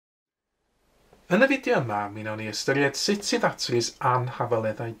Yn y fideo yma, mi wnawn ni ystyried sut i ddatrys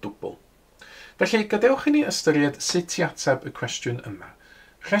anhafaleddau dwbl. Felly, gadewch i ni ystyried sut i ateb y cwestiwn yma.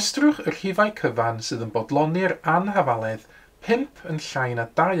 Rhestrwch y rhifau cyfan sydd yn bodloni'r anhafaledd 5 yn llai na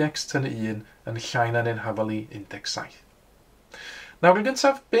 2x tan 1 yn llai na'n anhafalu 17. Nawr, yn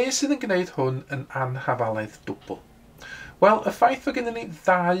gyntaf, beth sydd yn gwneud hwn yn anhafaledd dwbl? Wel, y ffaith fod gennym ni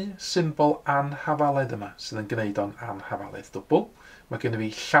ddau symbol anhafaledd yma sydd yn gwneud o'n anhafaledd dwbl. Mae gennym fi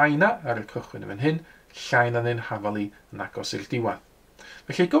llai na ar y cychwyn yn fan hyn, llai na'n anhafalu yn agos i'r diwedd.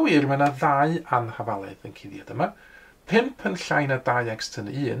 Felly, go wir, mae yna ddau anhafaledd yn cuddiad yma. 5 yn llai na 2x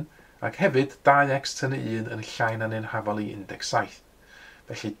tan 1, ac hefyd 2x tan 1 yn llai na'n anhafalu 17.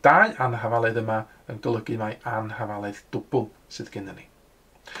 Felly, dau anhafaledd yma yn golygu mai anhafaledd dwbl sydd gennym ni.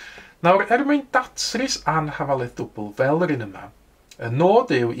 Nawr, mwyn datrys anhafaledd dwbl fel yr un yma, y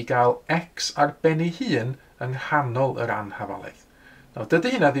nod yw i gael x ar ben ei hun yng nghanol yr anhafaledd. Nawr, dydy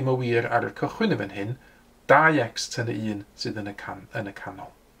hynna ddim yn wir ar y cychwyn yn fan hyn, 2x tan 1 sydd yn y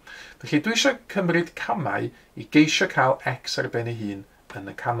canol. Felly, dwi eisiau cymryd camau i geisio cael x ar ben ei hun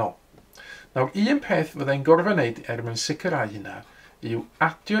yn y canol. Nawr, un peth fyddai'n gorfod wneud mwyn sicrhau hynna yw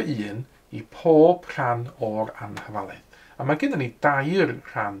adio 1 i pob rhan o'r anhafaledd. A mae gennym ni 2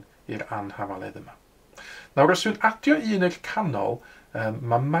 rhan i'r anhafaledd yma. Nawr, os yw'n adio 1 i'r canol,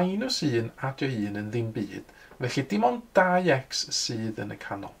 mae -1 adio 1 yn ddim byd, felly dim ond 2x sydd yn y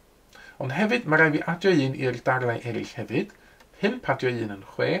canol. Ond hefyd, mae rhaid fi adio 1 i'r darlau eraill hefyd, 5 adio 1 yn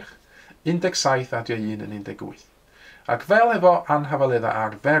 6, 17 adio 1 yn 18. Ac fel efo anhafaleddau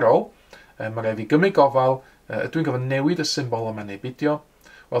arferol, mae rhaid fi gymryd gofal, ydw i'n gofyn newid y symbol yma neu bidio.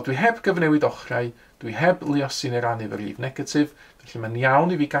 Wel, dwi heb gyfnewid ochrau, dwi heb luosin i'r rhan efo'r rhif negatif, felly mae'n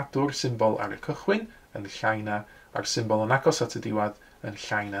iawn i fi gadw'r symbol ar y cychwyn yn llai na, a'r symbol yn agos at y diwedd yn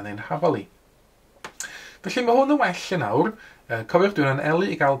llai na'n anhafalu. Felly mae hwn yn well yn awr. Cofiwch dwi'n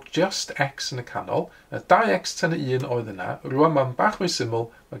anelu i gael just x yn y canol. 2x tan 1 oedd yna. Rwan mae'n bach mwy syml,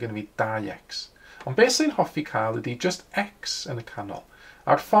 mae gennym fi 2x. Ond beth sy'n hoffi cael ydy just x yn y canol.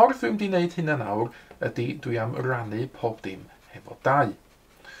 A'r ffordd dwi'n mynd i wneud hynna nawr ydy dwi am rannu pob dim efo 2.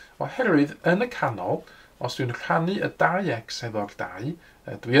 Oherwydd yn y canol, os dwi'n rhannu y 2x efo'r 2,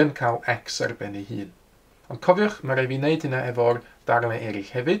 dwi yn cael x ar ben ei hun. Ond cofiwch, mae rhaid fi wneud hynna efo'r darlau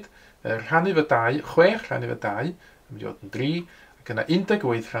eraill hefyd. Rhannu fy 2, 6 rhannu fy 2, yn mynd i fod yn 3, ac yna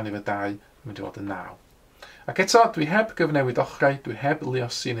 18 rhannu fy 2, yn mynd i fod yn 9. Ac eto, dwi heb gyfnewid ochrau, dwi heb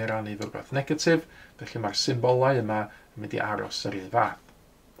luosin i'r rannu fy rhywbeth negatif, felly mae'r symbolau yma yn mynd i aros yr un fath.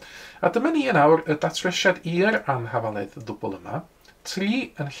 A dyma ni yn awr y datrysiad i'r anhafaledd dwbl yma, 3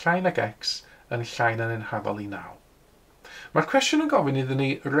 yn llai nag x yn llai na'n anhafalu 9. Mae'r cwestiwn yn gofyn iddyn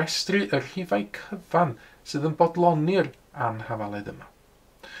ni restru y rhifau cyfan sydd yn bodloni'r anhafaledd yma.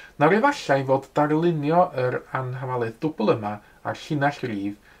 Nawr, efallai fod darlunio yr anhafaledd dwbl yma ar llinell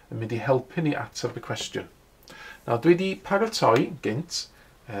rhif yn mynd i helpu ni ateb y cwestiwn. Nawr, dwi wedi paratoi gynt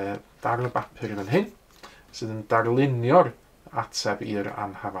darn o bapur yn hyn, sydd yn darlunio'r ateb i'r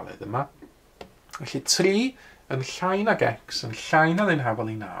anhafaledd yma. Felly 3 yn llai nag x yn llai na'n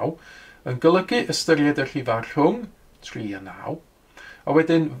anhafalu 9 yn golygu ystyried y rhifau rhwng 3 a 9. A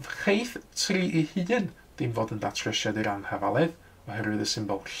wedyn, cheith 3 i hun dim fod yn datrysiad i'r anhafaledd, oherwydd y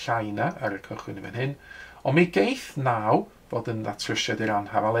symbol llai na ar y cychwyn yn fan hyn, ond mi geith 9 fod yn datrysiad i'r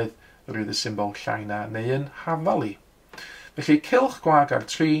anhafaledd oherwydd y symbol llai na neu yn hafalu. Felly, cylch gwag ar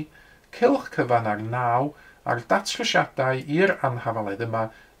 3, cylch cyfan ar 9, a'r datrysiadau i'r anhafaledd yma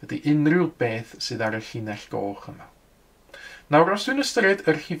ydy unrhyw beth sydd ar y llinell goch yma. Nawr, os dwi'n ystyried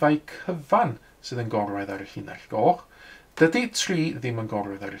yr rhifau cyfan sydd yn gorwedd ar y llinell goch, dydy 3 ddim yn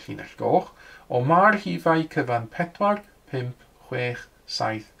gorwedd ar y llinell goch, ond mae'r rhifau cyfan 4, 5, 6,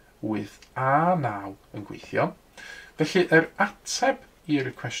 7, 8 a 9 yn gweithio. Felly, yr ateb i'r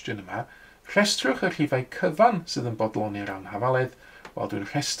cwestiwn yma, rhestrwch y rhifau cyfan sydd yn bodloni'r anhafaledd, wel dwi'n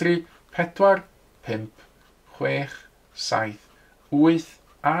rhestru 4, 5, 6, 7, 8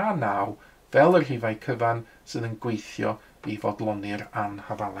 a 9 fel yr rhifau cyfan sydd yn gweithio i fodloni'r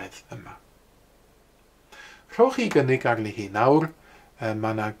anhafaledd yma. Rhowch chi gynnig arni hi nawr,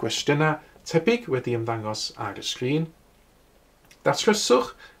 mae yna gwestiynau tebyg wedi ymddangos ar y sgrin.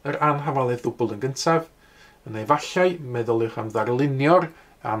 Datryswch yr anhafaledd dwbl yn gyntaf, yna efallai meddyliwch am ddarlunio'r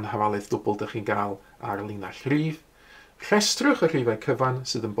anhafaledd dwbl ydych chi'n gael ar linell rhif, rhestrwch y rhifau cyfan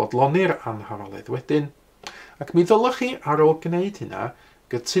sydd yn bodloni'r anhafaledd wedyn, ac mi ddylech chi ar ôl gwneud hynna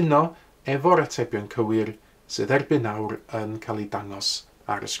gytuno efo'r atebion cywir sydd erbyn nawr yn cael ei dangos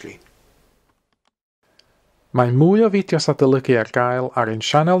ar y sgrin. Mae mwy o fideos adolygu ar gael ar ein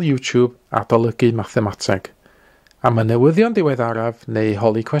sianel YouTube Adolygu Mathemateg. Am y newyddion diweddaraf neu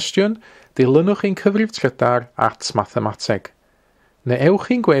holi cwestiwn, dilynwch ein cyfrif trydar @mathemateg. neu ewch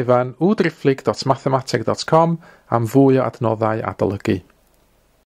i'n gwefan www.mathemateg.com am fwy o adnoddau adolygu.